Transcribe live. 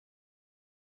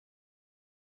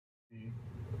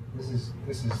This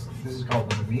is called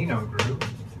the amino group,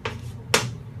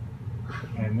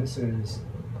 and this is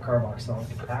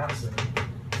carboxylic acid.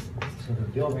 So the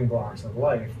building blocks of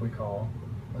life we call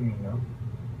amino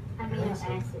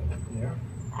acid. Yeah.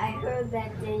 I heard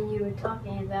that then you were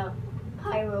talking about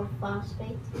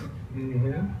pyrophosphate.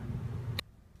 Mm-hmm.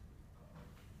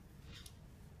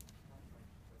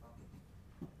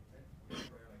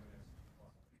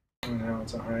 And now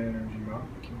it's a high energy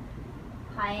molecule.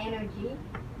 High energy?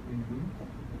 Mm-hmm.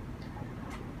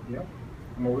 Yep.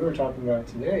 And what we were talking about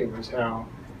today was how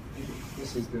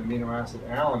this is the amino acid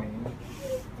alanine,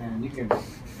 and you can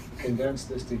condense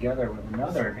this together with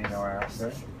another amino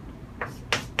acid.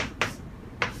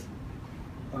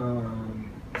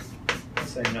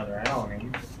 Let's say another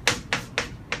alanine.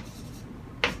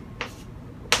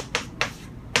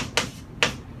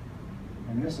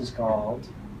 And this is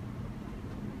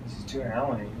two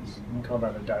alanines, we call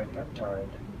that a dipeptide.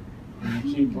 And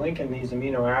you keep linking these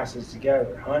amino acids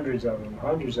together, hundreds of them,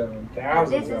 thousands of them.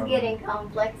 This is getting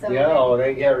complex already. Yeah, oh,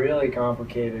 they get really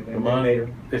complicated. And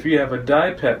if you have a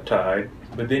dipeptide,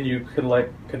 but then you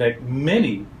connect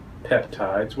many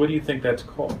peptides, what do you think that's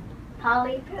called?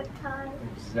 Polypeptides?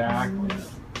 Exactly.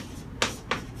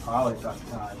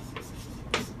 Polypeptides.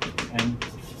 And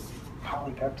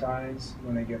polypeptides,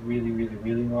 when they get really, really,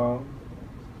 really long,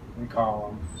 we call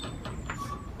them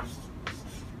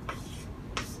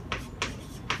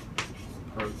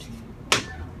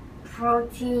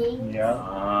Protein.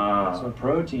 Yeah. So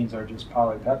proteins are just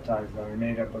polypeptides that are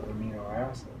made up of amino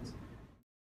acids.